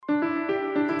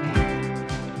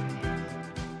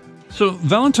So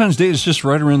Valentine's Day is just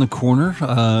right around the corner,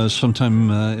 sometime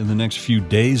in the next few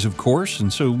days, of course.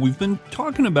 And so we've been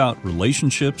talking about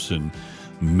relationships and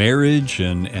marriage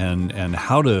and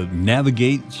how to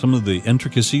navigate some of the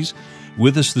intricacies.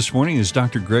 With us this morning is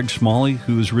Dr. Greg Smalley,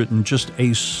 who has written just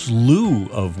a slew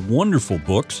of wonderful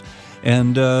books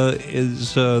and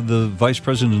is the Vice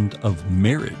President of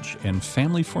Marriage and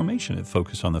Family Formation at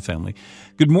Focus on the Family.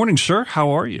 Good morning, sir.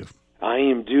 How are you? I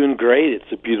am doing great.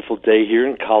 It's a beautiful day here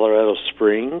in Colorado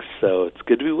Springs, so it's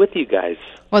good to be with you guys.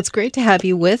 Well, it's great to have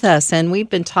you with us, and we've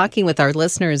been talking with our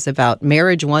listeners about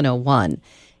Marriage 101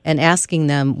 and asking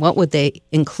them what would they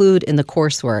include in the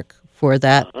coursework for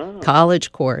that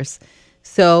college course.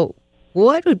 So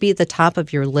what would be the top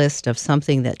of your list of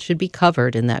something that should be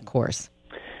covered in that course?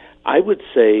 I would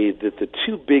say that the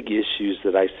two big issues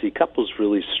that I see couples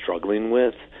really struggling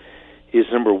with is,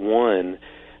 number one,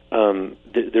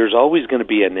 there's always going to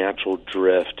be a natural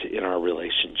drift in our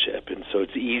relationship, and so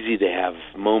it's easy to have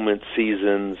moments,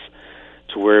 seasons,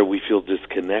 to where we feel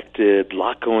disconnected, a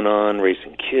lot going on,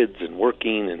 raising kids and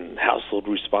working and household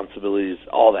responsibilities,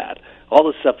 all that, all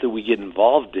the stuff that we get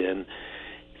involved in.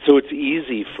 So it's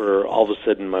easy for all of a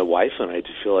sudden my wife and I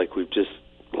to feel like we've just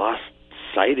lost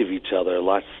sight of each other,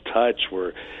 lost touch,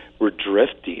 we're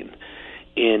drifting.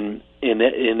 And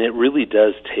it really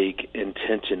does take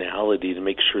intentionality to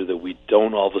make sure that we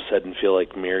don't all of a sudden feel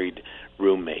like married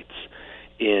roommates.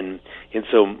 And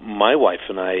so my wife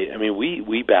and I mean,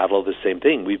 we battle the same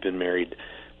thing. We've been married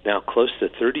now close to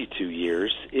 32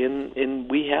 years,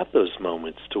 and we have those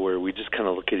moments to where we just kind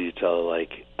of look at each other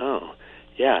like, oh,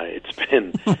 yeah, it's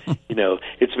been,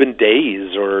 it's been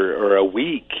days or a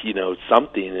week,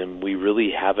 something, and we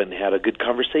really haven't had a good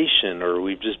conversation, or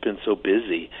we've just been so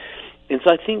busy. And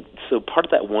so I think, part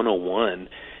of that 101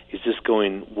 is just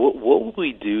going, what will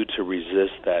we do to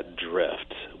resist that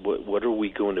drift? What are we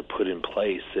going to put in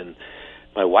place? And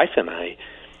my wife and I,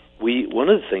 one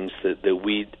of the things that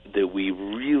we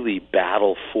really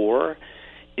battle for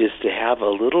is to have a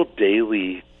little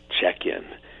daily check-in.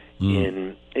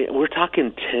 And we're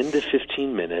talking 10 to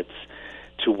 15 minutes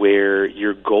to where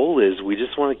your goal is we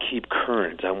just want to keep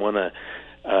current.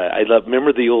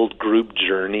 Remember the old group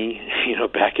Journey,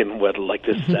 back in the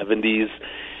 70s?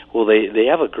 Well, they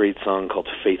have a great song called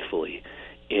Faithfully,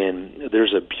 and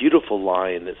there's a beautiful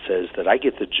line that says that I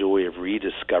get the joy of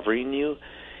rediscovering you,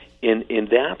 and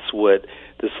that's what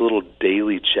this little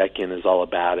daily check-in is all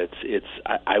about.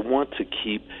 I want to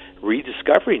keep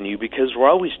rediscovering you because we're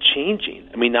always changing.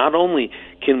 I mean, not only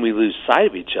can we lose sight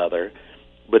of each other,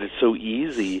 but it's so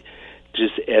easy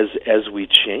just as we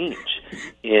change.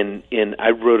 And I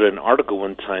wrote an article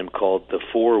one time called The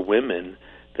 4 Women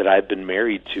That I've Been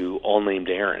Married to, all named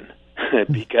Aaron,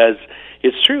 because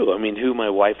it's true. I mean, who my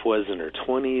wife was in her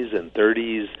 20s and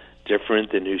 30s,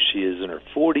 different than who she is in her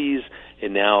 40s,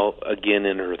 and now again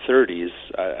in her 30s.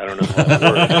 I don't know how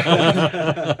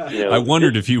it works. I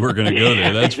wondered if you were going to go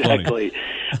there. That's exactly. Funny.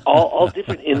 all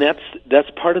different, and that's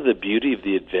part of the beauty of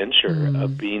the adventure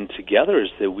of being together, is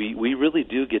that we really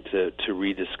do get to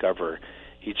rediscover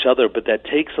each other, but that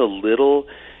takes a little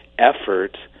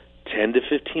effort, 10 to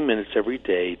 15 minutes every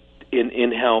day.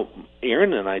 In how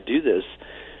Aaron and I do this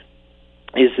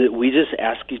is that we just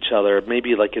ask each other,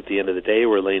 maybe like at the end of the day,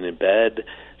 we're laying in bed,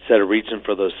 instead of reaching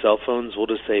for those cell phones, we'll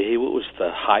just say, hey, what was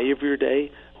the high of your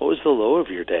day? What was the low of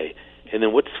your day? And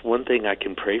then what's one thing I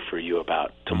can pray for you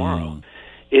about tomorrow?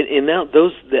 And now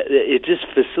it just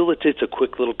facilitates a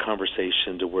quick little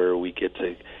conversation to where we get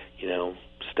to,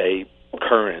 stay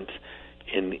current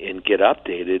and get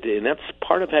updated. And that's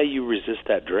part of how you resist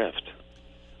that drift.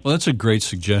 Well, that's a great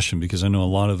suggestion, because I know a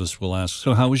lot of us will ask,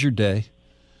 so how was your day?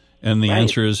 And the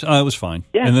answer is, it was fine.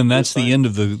 Yeah, and then that's the end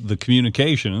of the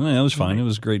communication. And it was fine. It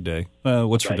was a great day.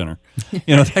 What's for dinner?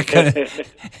 That kind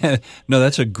of. No,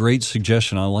 that's a great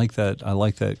suggestion. I like that. I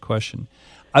like that question.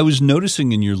 I was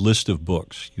noticing in your list of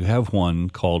books, you have one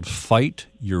called Fight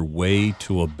Your Way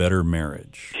to a Better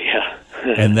Marriage. Yeah.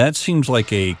 And that seems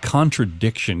like a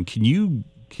contradiction. Can you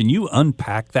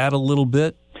unpack that a little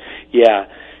bit? Yeah.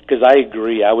 Because I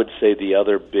agree. I would say the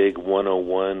other big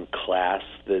 101 class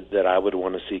that I would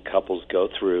want to see couples go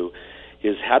through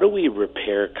is, how do we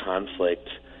repair conflict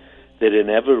that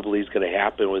inevitably is going to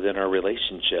happen within our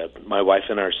relationship? My wife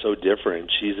and I are so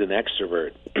different. She's an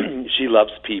extrovert. She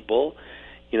loves people.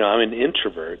 I'm an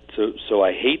introvert, so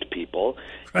I hate people.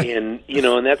 Right. And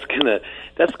and that's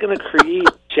gonna create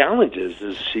challenges.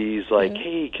 As she's like,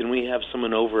 hey, can we have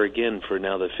someone over again for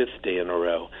now the 5th day in a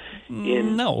row?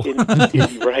 No.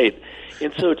 Right.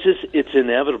 And so it's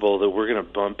inevitable that we're going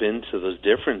to bump into those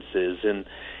differences. And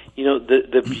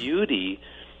the beauty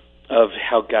of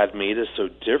how God made us so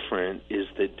different is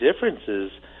that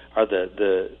differences are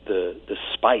the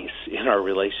spice in our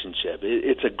relationship.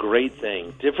 It's a great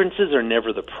thing. Differences are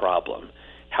never the problem.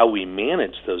 How we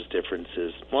manage those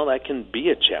differences, well, that can be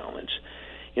a challenge.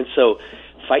 And so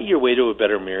Fight Your Way to a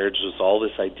Better Marriage was all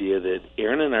this idea that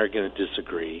Aaron and I are going to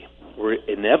disagree. We're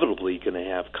inevitably going to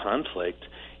have conflict,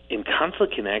 and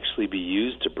conflict can actually be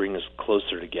used to bring us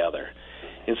closer together.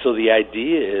 And so the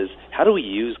idea is, how do we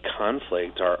use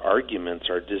conflict, our arguments,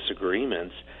 our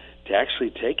disagreements, to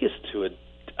actually take us to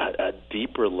a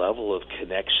deeper level of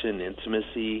connection,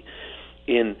 intimacy?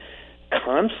 In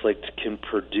conflict can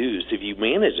produce, if you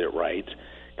manage it right,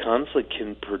 conflict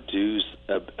can produce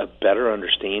a better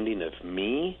understanding of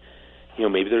me.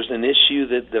 Maybe there's an issue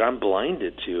that I'm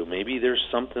blinded to. Maybe there's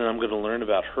something I'm going to learn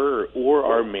about her or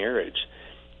our marriage.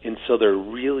 And so there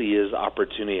really is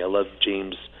opportunity. I love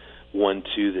James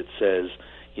 1:2 that says,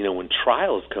 when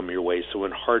trials come your way, so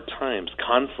in hard times,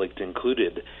 conflict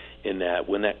included in that,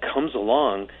 when that comes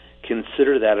along,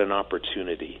 consider that an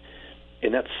opportunity.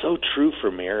 And that's so true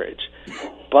for marriage.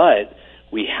 But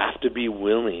we have to be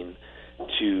willing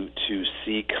to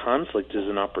see conflict as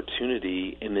an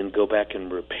opportunity and then go back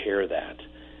and repair that.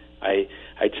 I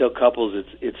tell couples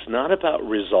it's not about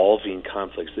resolving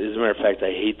conflicts. As a matter of fact,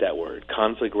 I hate that word,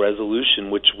 conflict resolution,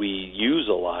 which we use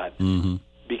a lot,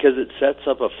 because it sets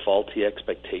up a faulty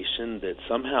expectation that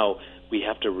somehow we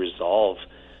have to resolve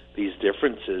these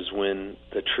differences, when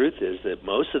the truth is that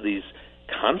most of these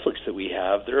conflicts that we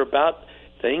have, they're about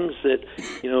things that,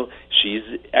 she's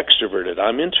extroverted,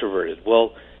 I'm introverted.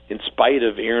 Well, in spite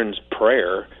of Aaron's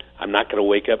prayer, I'm not going to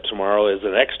wake up tomorrow as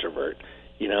an extrovert.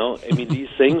 These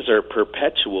things are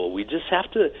perpetual. We just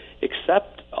have to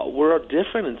accept we're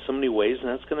different in so many ways, and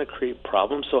that's going to create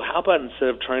problems. So how about, instead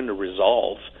of trying to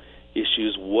resolve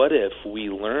issues, what if we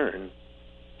learn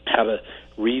how to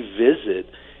revisit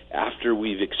after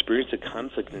we've experienced a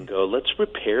conflict and go, let's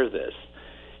repair this?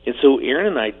 And so Aaron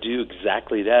and I do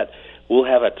exactly that. We'll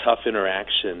have a tough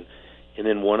interaction, and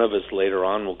then one of us later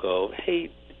on will go,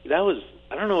 hey,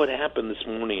 I don't know what happened this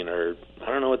morning, or I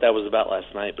don't know what that was about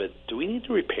last night, but do we need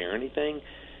to repair anything?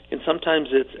 And sometimes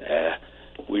it's,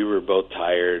 we were both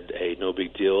tired, hey, no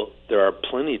big deal. There are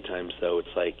plenty of times, though,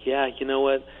 it's like, yeah, you know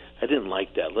what, I didn't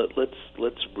like that.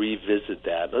 Let's revisit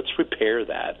that. Let's repair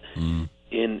that.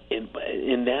 In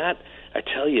that, I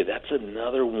tell you, that's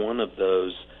another one of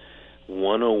those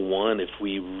 101. If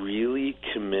we really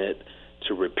commit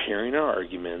to repairing our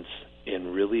arguments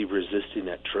and really resisting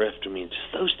that drift, just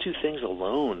those two things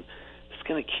alone, it's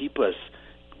going to keep us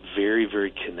very,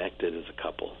 very connected as a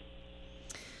couple.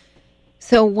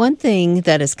 So one thing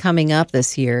that is coming up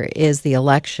this year is the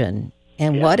election.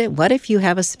 And what if you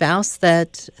have a spouse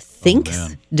that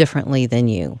thinks differently than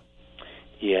you?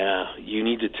 Yeah, you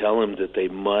need to tell them that they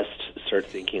must start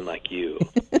thinking like you.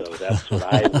 So that's what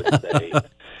I would say.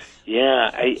 Yeah,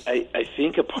 I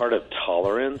think a part of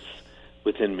tolerance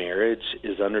within marriage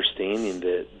is understanding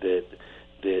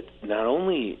that not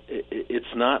only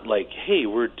it's not like, hey,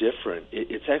 we're different.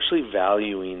 It's actually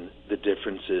valuing the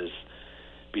differences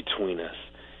between us.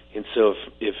 And so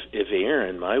if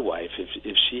Erin, my wife,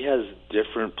 if she has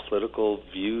different political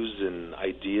views and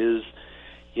ideas,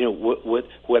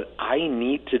 what I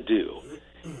need to do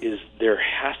is there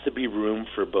has to be room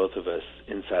for both of us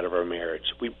inside of our marriage.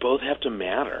 We both have to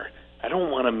matter. I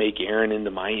don't want to make Erin into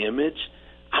my image.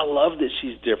 I love that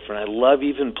she's different. I love,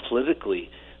 even politically,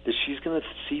 that she's going to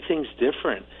see things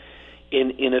different.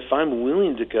 And if I'm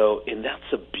willing to go, and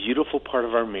that's a beautiful part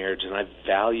of our marriage, and I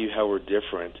value how we're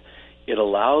different, it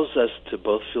allows us to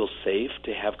both feel safe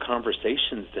to have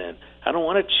conversations then. I don't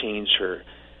want to change her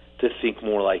to think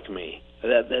more like me.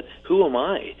 That who am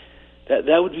I?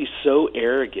 That would be so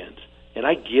arrogant. And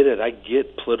I get it. I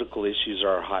get political issues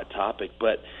are a hot topic,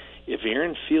 but if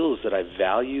Erin feels that I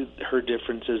value her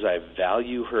differences, I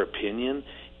value her opinion,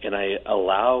 and I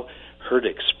allow her to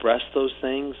express those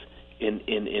things and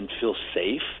feel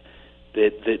safe,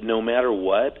 that no matter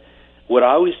what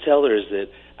I always tell her is that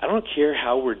I don't care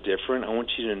how we're different. I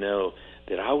want you to know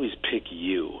that I always pick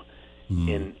you,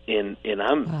 and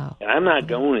I'm not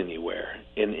going anywhere,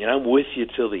 and I'm with you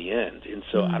till the end. And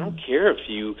so I don't care if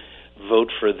you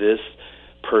vote for this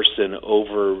person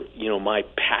over, my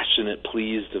passionate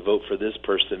pleas to vote for this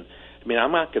person.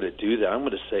 I'm not going to do that. I'm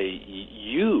going to say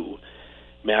you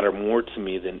matter more to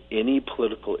me than any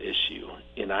political issue,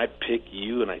 and I pick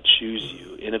you and I choose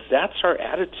you. And if that's our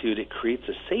attitude, it creates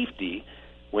a safety.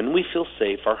 When we feel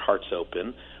safe, our heart's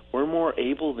open, we're more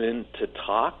able then to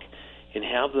talk and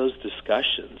have those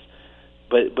discussions.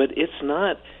 But it's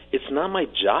not my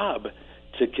job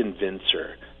to convince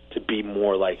her to be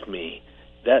more like me.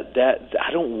 that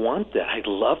I don't want that. I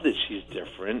love that she's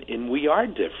different, and we are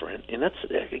different, and that's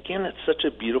such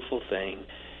a beautiful thing.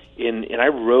 And I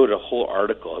wrote a whole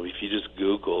article. I mean, if you just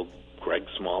Google Greg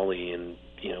Smalley and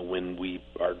when we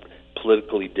are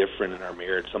politically different in our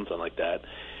marriage, something like that,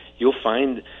 you'll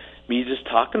find me just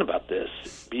talking about this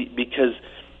because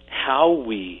how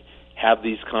we have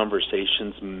these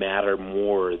conversations matter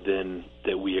more than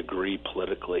that we agree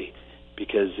politically.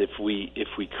 Because if we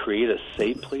create a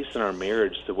safe place in our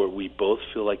marriage that where we both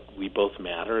feel like we both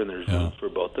matter and there's room for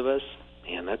both of us,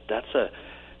 man, that's a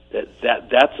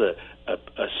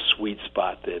sweet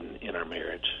spot in our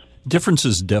marriage.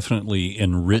 Differences definitely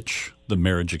enrich the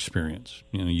marriage experience.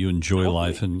 You enjoy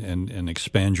life and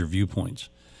expand your viewpoints.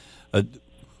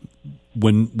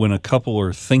 When a couple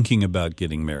are thinking about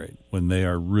getting married, when they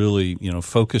are really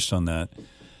focused on that,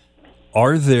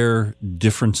 are there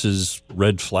differences,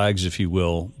 red flags, if you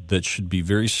will, that should be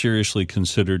very seriously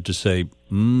considered to say,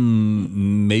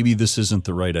 maybe this isn't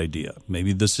the right idea.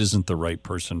 Maybe this isn't the right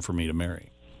person for me to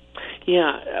marry?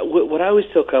 Yeah, what I always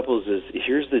tell couples is,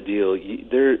 here's the deal.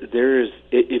 There is,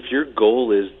 if your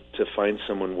goal is to find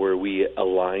someone where we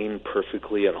align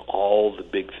perfectly on all the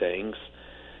big things,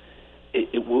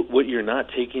 what you're not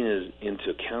taking into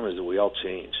account is that we all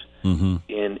change. Mm-hmm.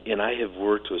 And I have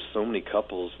worked with so many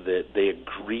couples that they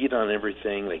agreed on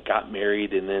everything, they got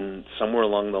married, and then somewhere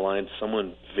along the line,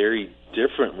 someone very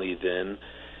differently then,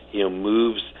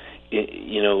 moves,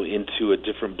 into a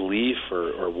different belief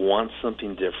or wants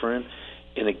something different.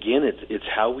 And again, it's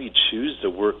how we choose to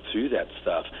work through that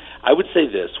stuff. I would say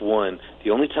this: one,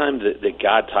 the only time that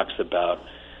God talks about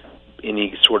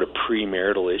any sort of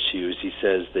premarital issues, He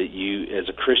says that you, as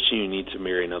a Christian, you need to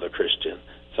marry another Christian.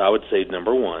 So I would say,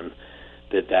 number one,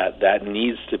 that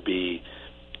needs to be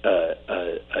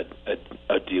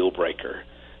a deal breaker.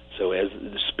 So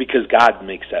because God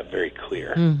makes that very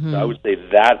clear. Mm-hmm. So I would say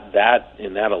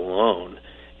that alone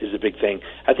is a big thing.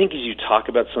 I think as you talk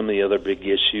about some of the other big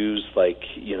issues, like,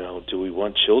 do we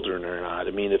want children or not?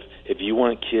 I mean, if you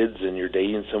want kids and you're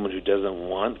dating someone who doesn't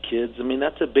want kids, I mean,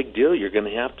 that's a big deal. You're going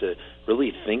to have to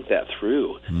really think that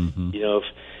through. Mm-hmm.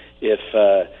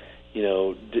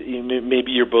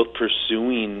 Maybe you're both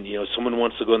pursuing, someone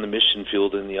wants to go in the mission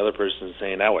field and the other person is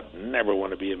saying, I would never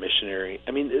want to be a missionary.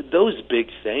 I mean, those big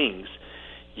things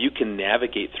you can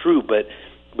navigate through, but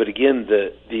again,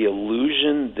 the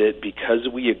illusion that because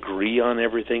we agree on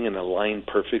everything and align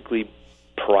perfectly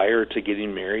prior to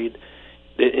getting married,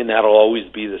 and that'll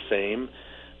always be the same,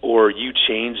 or you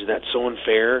change, that's so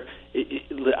unfair.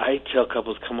 I tell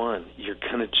couples, come on, you're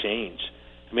going to change.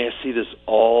 I mean, I see this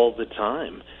all the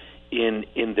time.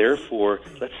 And therefore,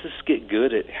 let's just get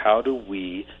good at how do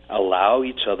we allow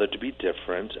each other to be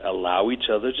different, allow each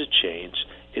other to change,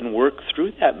 and work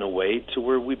through that in a way to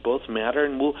where we both matter,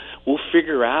 and we'll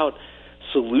figure out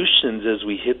solutions as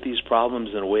we hit these problems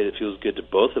in a way that feels good to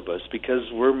both of us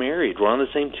because we're married. We're on the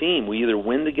same team. We either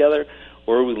win together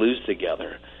or we lose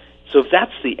together. So if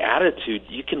that's the attitude,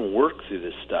 you can work through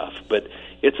this stuff. But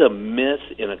it's a myth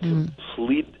and a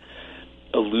complete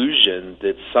illusion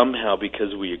that somehow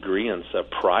because we agree on stuff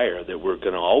prior that we're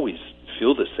going to always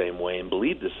feel the same way and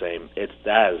believe the same.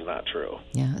 That is not true.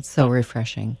 Yeah, it's so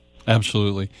refreshing.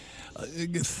 Absolutely.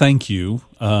 Thank you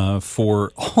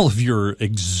for all of your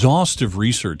exhaustive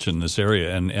research in this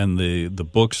area and the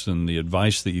books and the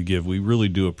advice that you give. We really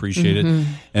do appreciate it.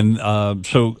 And all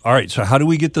right, so how do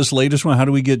we get this latest one? How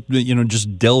do we get,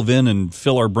 just delve in and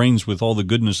fill our brains with all the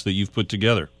goodness that you've put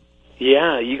together?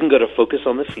 Yeah, you can go to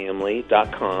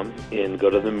focusonthefamily.com and go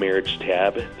to the marriage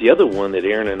tab. The other one that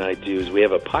Aaron and I do is we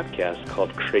have a podcast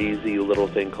called Crazy Little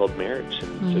Thing Called Marriage.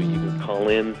 And so you can call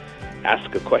in,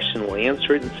 ask a question, we'll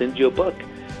answer it, and send you a book.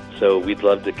 So we'd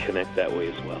love to connect that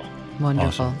way as well.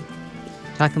 Wonderful. Awesome.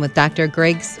 Talking with Dr.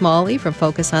 Greg Smalley from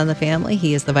Focus on the Family.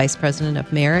 He is the Vice President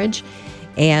of Marriage.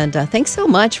 And thanks so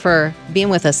much for being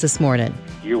with us this morning.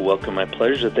 You're welcome. My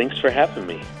pleasure. Thanks for having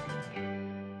me.